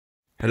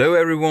Hello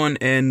everyone,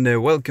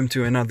 and welcome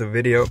to another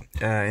video.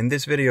 In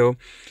this video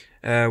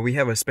we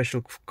have a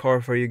special car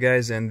for you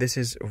guys, and this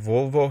is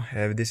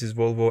Volvo. This is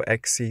Volvo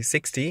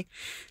XC60,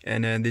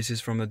 and this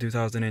is from the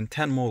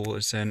 2010 model.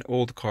 It's an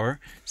old car,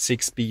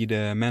 6-speed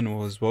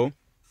manual as well.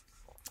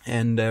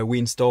 And we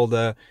installed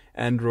the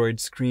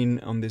Android screen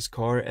on this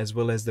car as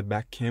well as the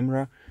back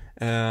camera.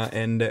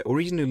 And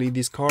originally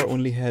this car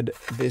only had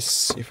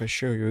this, if I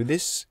show you,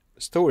 this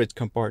storage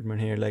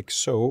compartment here like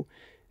so.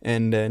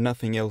 And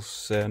nothing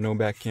else, no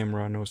back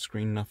camera, no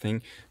screen,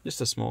 nothing, just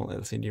a small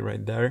LCD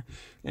right there,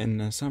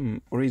 and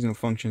some original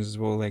functions as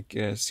well, like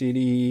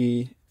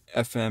CD,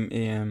 FM,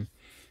 AM,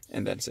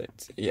 and that's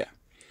it, yeah,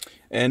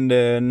 and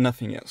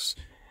nothing else.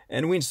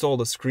 And we installed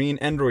a screen,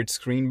 Android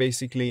screen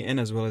basically, and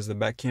as well as the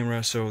back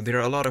camera. So there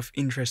are a lot of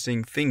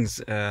interesting things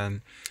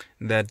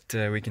that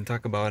we can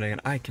talk about and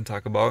I can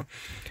talk about.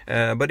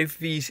 But if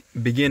we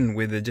begin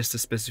with just a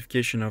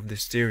specification of the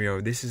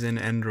stereo, this is an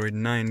Android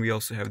 9. We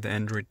also have the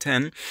Android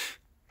 10.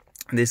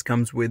 This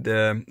comes with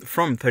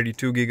from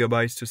 32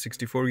 gigabytes to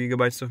 64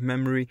 gigabytes of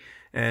memory,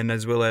 and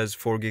as well as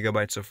 4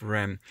 gigabytes of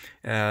RAM.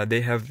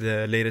 They have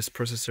the latest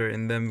processor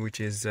in them, which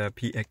is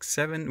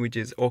PX7, which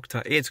is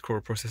octa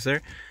 8-core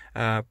processor.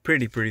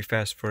 Pretty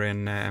fast for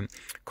an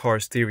car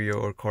stereo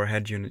or car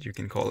head unit, you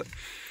can call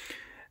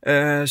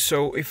it.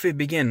 So if we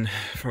begin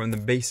from the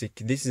basic,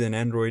 this is an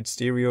Android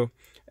stereo,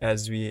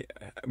 as we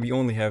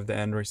only have the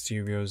Android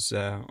stereos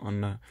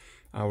on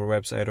our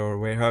website or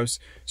warehouse.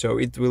 So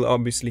it will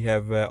obviously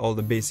have all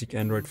the basic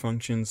Android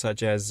functions,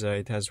 such as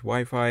it has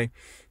Wi-Fi,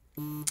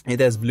 it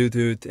has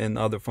Bluetooth and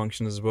other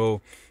functions as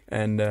well,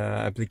 and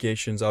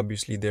applications.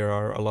 Obviously there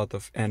are a lot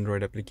of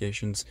Android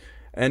applications,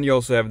 and you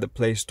also have the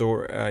Play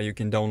Store. You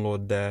can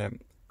download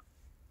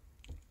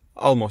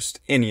almost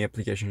any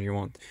application you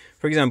want.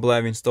 For example,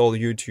 I've installed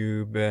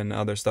YouTube and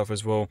other stuff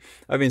as well.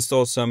 I've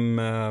installed some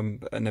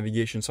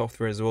navigation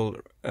software as well,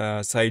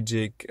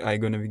 Sidekick,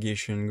 iGo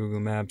Navigation, Google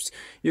Maps.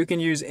 You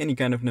can use any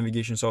kind of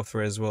navigation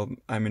software as well.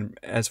 I mean,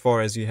 as far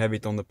as you have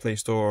it on the Play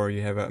Store, or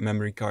you have a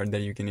memory card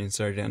that you can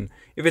insert. And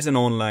if it's an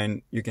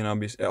online, you can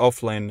obviously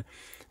offline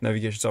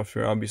navigation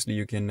software, obviously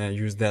you can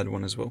use that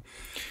one as well.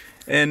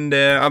 And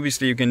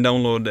obviously you can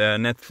download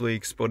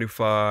Netflix,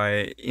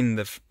 Spotify in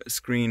the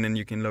screen, and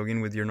you can log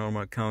in with your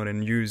normal account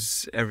and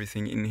use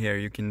everything in here.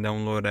 You can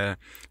download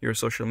your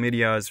social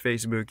medias,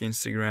 Facebook,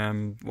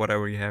 Instagram,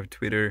 whatever you have,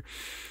 Twitter.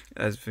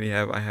 I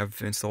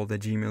have installed the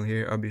Gmail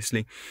here.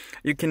 Obviously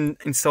you can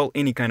install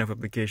any kind of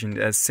application,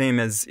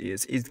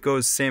 it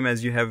goes same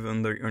as you have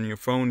on your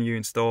phone. You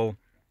install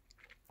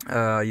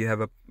you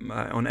have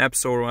on App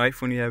Store or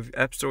iPhone, you have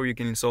App Store, you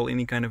can install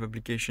any kind of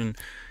application.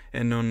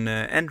 And on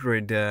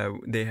Android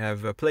they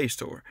have a Play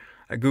Store,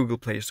 a Google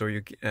Play Store,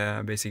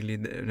 basically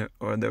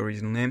or the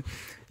original name.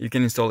 You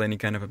can install any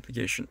kind of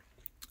application.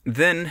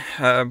 Then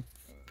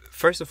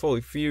first of all,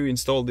 if you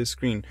install this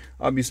screen,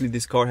 obviously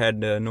this car had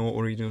no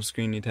original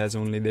screen. It has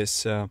only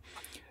this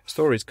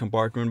storage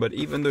compartment. But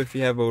even though if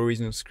you have an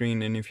original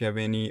screen, and if you have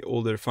any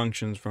older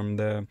functions from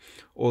the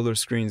older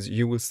screens,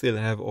 you will still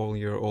have all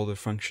your older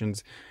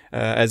functions,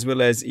 as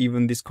well as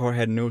even this car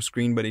had no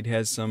screen, but it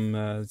has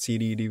some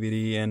CD,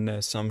 DVD,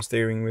 and some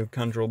steering wheel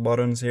control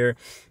buttons here.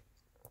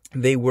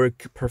 They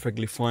work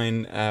perfectly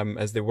fine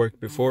as they worked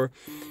before,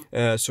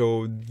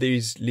 so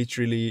there's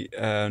literally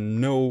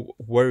no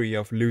worry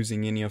of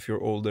losing any of your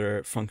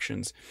older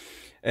functions.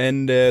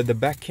 And the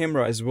back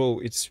camera as well,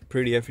 it's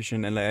pretty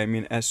efficient. And I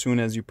mean, as soon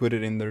as you put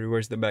it in the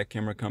reverse, the back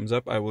camera comes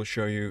up. I will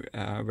show you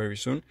very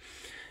soon.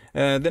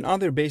 Then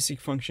other basic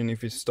function,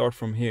 if you start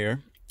from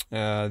here,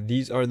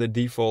 these are the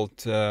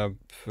default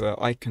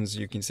icons,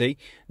 you can say.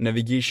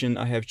 Navigation,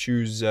 I have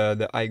choose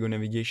the iGo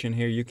Navigation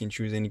here. You can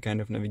choose any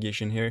kind of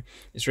navigation here.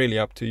 It's really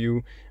up to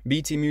you.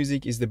 BT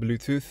Music is the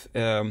Bluetooth.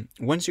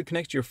 Once you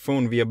connect your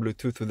phone via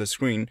Bluetooth to the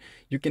screen,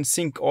 you can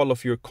sync all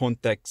of your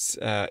contacts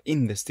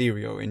in the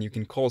stereo, and you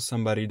can call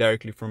somebody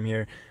directly from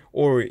here.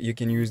 Or you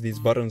can use these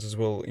buttons as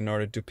well in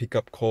order to pick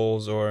up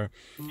calls or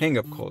hang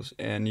up calls.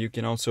 And you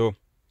can also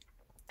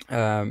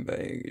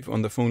if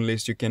on the phone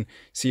list, you can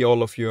see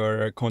all of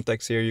your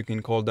contacts here. You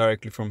can call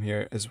directly from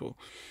here as well.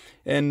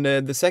 And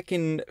the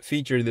second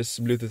feature this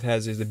Bluetooth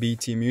has is the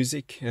BT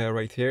Music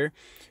right here.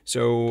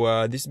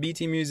 So this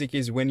BT Music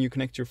is when you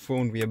connect your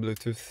phone via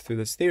Bluetooth to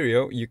the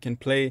stereo, you can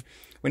play,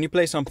 when you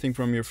play something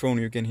from your phone,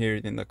 you can hear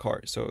it in the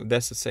car. So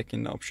that's the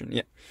second option,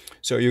 yeah.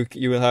 So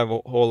you will have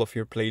all of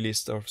your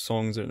playlist of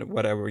songs or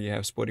whatever you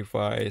have,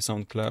 Spotify,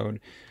 SoundCloud,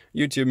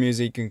 YouTube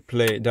Music, you can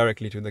play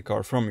directly to the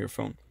car from your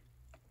phone.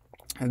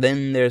 And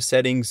then there's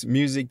settings,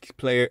 music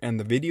player, and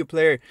the video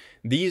player.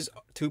 These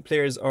two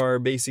players are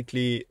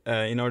basically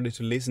in order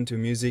to listen to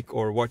music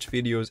or watch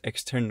videos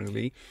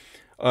externally.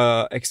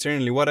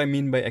 What I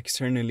mean by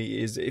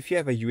externally is if you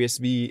have a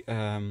USB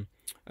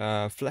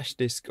flash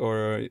disk,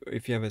 or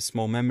if you have a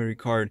small memory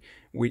card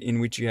in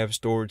which you have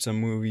stored some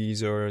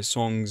movies or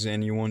songs,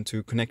 and you want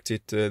to connect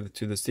it to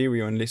the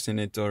stereo and listen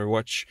it or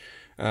watch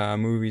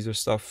movies or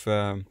stuff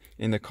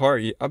in the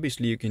car,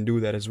 obviously you can do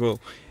that as well.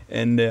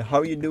 And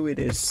how you do it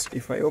is,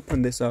 if I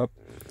open this up,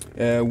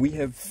 we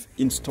have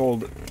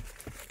installed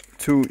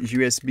two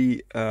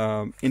USB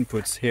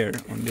inputs here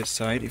on this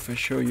side. If I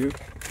show you,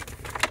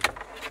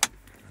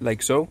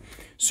 like so.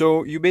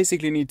 So you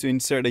basically need to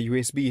insert a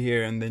USB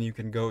here, and then you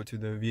can go to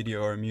the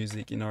video or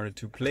music in order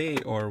to play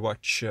or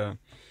watch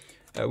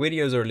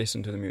videos or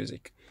listen to the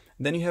music.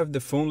 Then you have the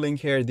phone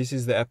link here. This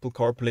is the Apple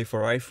CarPlay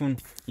for iPhone.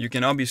 You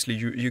can obviously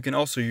you can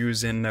also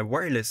use a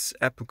wireless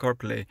Apple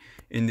CarPlay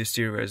in the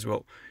stereo as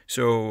well.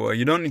 So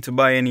you don't need to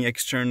buy any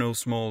external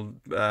small,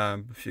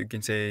 if you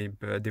can say,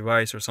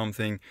 device or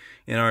something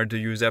in order to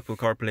use Apple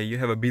CarPlay. You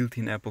have a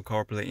built-in Apple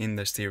CarPlay in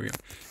the stereo.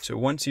 So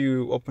once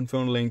you open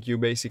phone link, you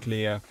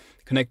basically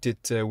connect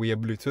it via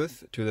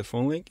Bluetooth to the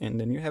phone link, and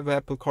then you have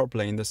Apple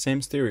CarPlay in the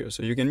same stereo.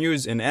 So you can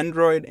use an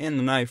Android and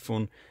an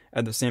iPhone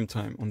at the same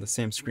time on the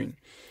same screen.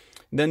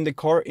 Then the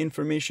car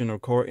information or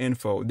car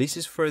info. This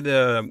is for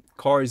the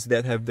cars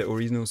that have the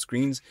original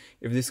screens.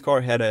 If this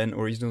car had an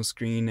original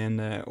screen and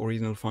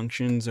original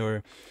functions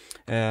or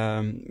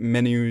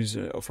menus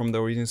from the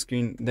original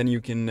screen, then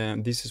you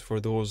can, this is for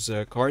those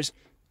cars.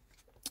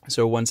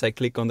 So once I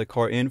click on the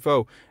car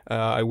info,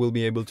 I will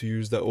be able to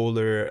use the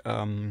older,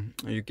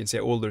 you can say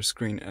older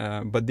screen.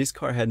 But this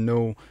car had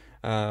no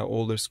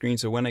older screen,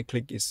 so when I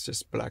click, it's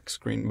just black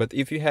screen. But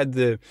if you had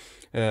the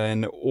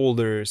an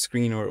older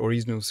screen or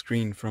original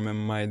screen from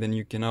MMI, then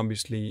you can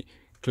obviously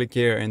click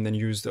here and then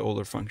use the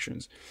older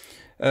functions.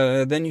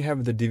 Then you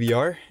have the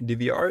DVR.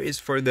 DVR is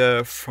for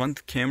the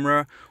front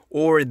camera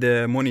or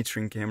the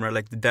monitoring camera,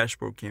 like the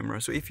dashboard camera.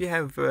 So if you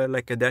have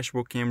like a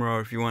dashboard camera,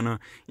 or if you want to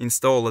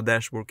install a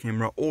dashboard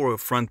camera or a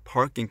front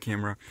parking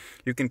camera,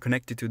 you can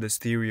connect it to the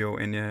stereo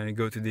and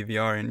go to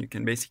DVR, and you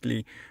can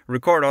basically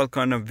record all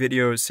kind of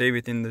videos, save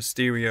it in the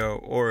stereo,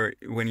 or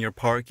when you're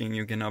parking,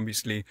 you can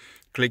obviously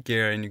click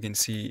here and you can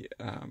see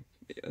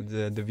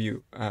the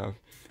view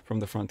from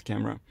the front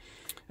camera.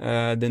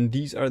 Then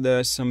these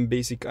are some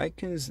basic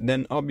icons.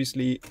 Then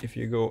obviously if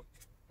you go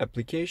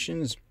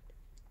applications,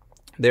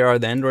 there are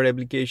the Android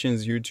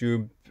applications,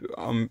 YouTube.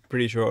 I'm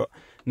pretty sure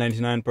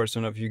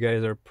 99% of you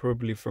guys are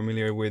probably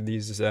familiar with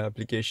these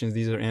applications.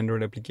 These are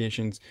Android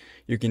applications.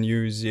 You can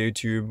use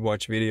YouTube,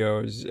 watch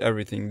videos,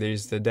 everything.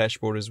 There's the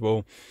dashboard as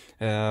well.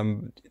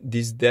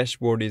 This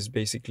dashboard is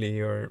basically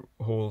your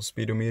whole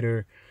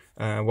speedometer.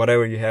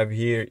 Whatever you have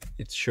here,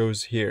 it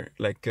shows here,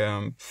 like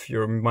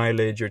your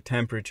mileage, your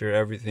temperature,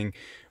 everything.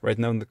 Right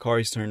now the car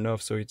is turned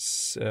off, so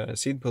it's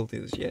seatbelt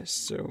is yes.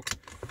 So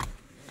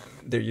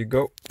there you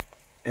go.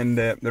 And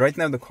right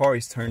now the car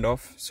is turned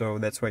off, so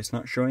that's why it's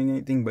not showing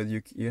anything, but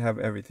you have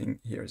everything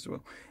here as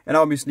well. And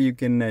obviously you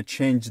can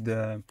change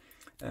the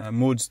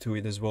modes to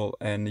it as well,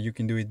 and you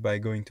can do it by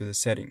going to the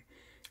setting.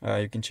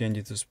 You can change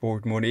it to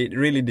sport mode. It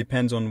really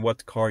depends on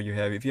what car you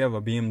have. If you have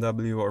a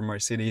BMW or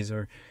Mercedes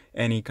or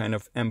any kind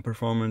of M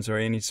Performance or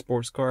any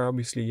sports car,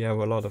 obviously you have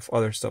a lot of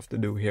other stuff to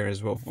do here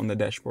as well on the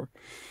dashboard.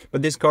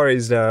 But this car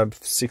is a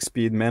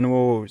 6-speed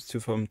manual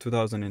from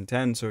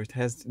 2010, so it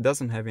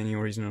doesn't have any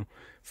original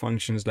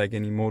functions like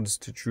any modes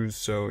to choose.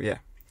 So yeah,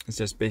 it's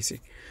just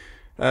basic.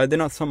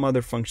 There are some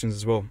other functions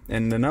as well.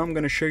 And now I'm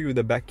going to show you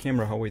the back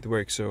camera, how it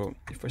works. So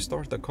if I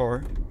start the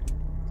car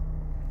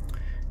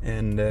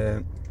and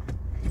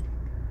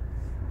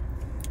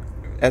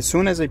as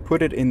soon as I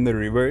put it in the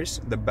reverse,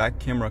 the back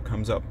camera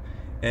comes up,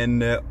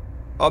 and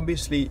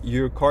obviously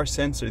your car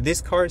sensor,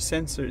 this car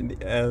sensor,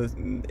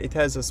 it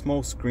has a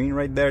small screen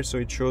right there, so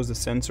it shows the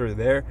sensor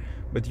there,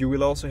 but you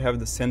will also have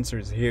the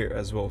sensors here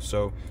as well.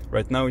 So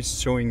right now it's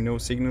showing no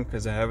signal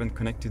because I haven't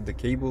connected the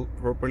cable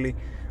properly,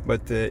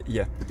 but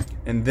yeah.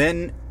 And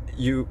then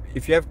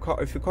if your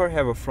car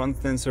have a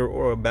front sensor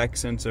or a back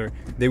sensor,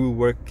 they will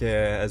work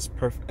as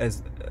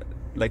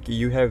like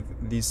you have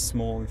these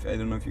small, I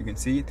don't know if you can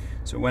see it.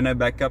 So when I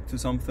back up to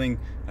something,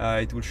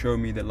 it will show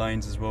me the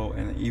lines as well,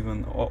 and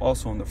even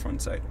also on the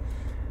front side.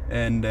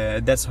 And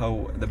that's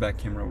how the back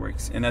camera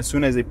works. And as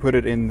soon as I put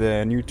it in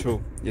the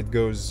neutral, it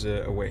goes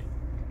away.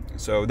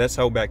 So that's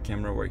how back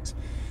camera works.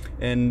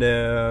 And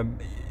as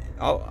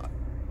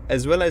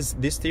well as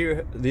these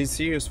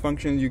serious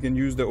functions, you can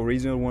use the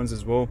original ones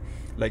as well.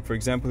 Like for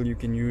example, you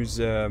can use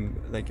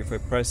like if I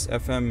press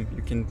FM,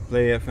 you can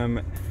play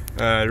FM,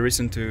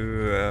 listen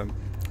to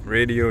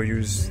radio,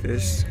 use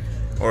this,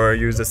 or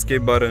use the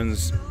skip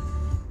buttons,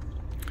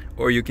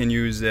 or you can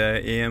use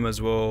AM as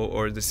well,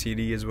 or the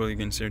CD as well. You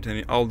can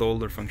certainly, all the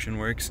older function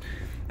works.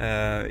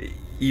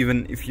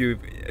 Even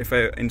if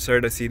I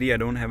insert a CD, I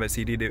don't have a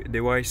CD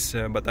device,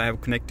 but I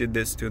have connected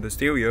this to the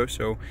stereo.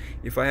 So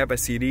if I have a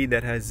CD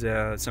that has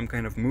some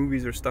kind of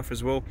movies or stuff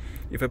as well,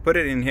 if I put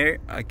it in here,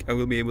 I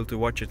will be able to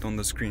watch it on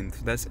the screen.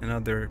 So that's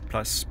another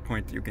plus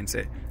point, you can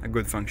say, a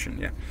good function,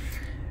 yeah.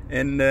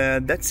 And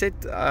that's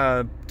it,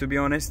 to be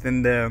honest.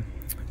 And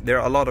there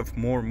are a lot of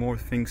more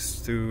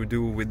things to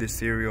do with this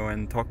stereo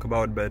and talk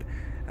about, but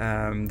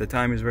the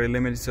time is very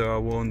limited, so I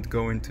won't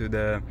go into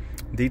the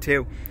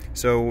detail.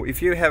 So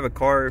if you have a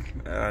car,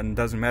 and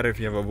doesn't matter if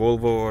you have a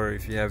Volvo or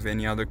if you have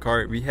any other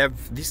car, we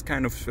have this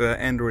kind of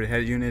Android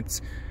head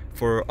units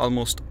for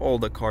almost all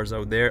the cars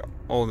out there,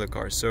 all the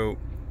cars. So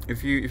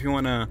if you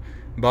want to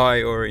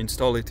buy or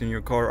install it in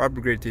your car,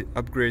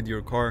 upgrade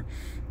your car,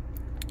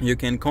 you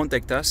can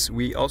contact us.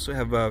 We also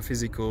have a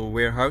physical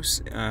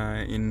warehouse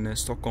in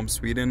Stockholm,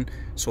 Sweden,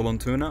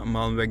 Sollentuna,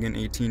 Malmvägen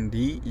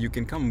 18D. You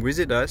can come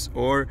visit us,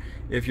 or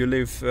if you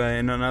live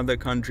in another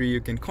country,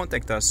 you can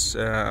contact us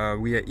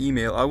via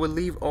email. I will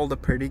leave all the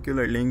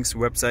particular links,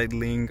 website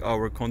link,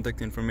 our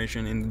contact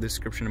information in the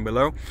description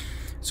below.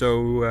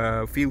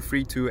 So feel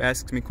free to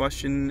ask me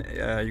question.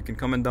 You can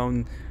comment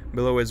down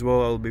below as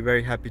well. I'll be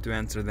very happy to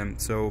answer them.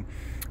 So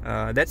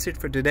that's it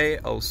for today.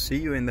 I'll see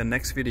you in the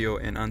next video,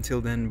 and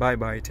until then, bye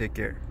bye, take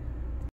care.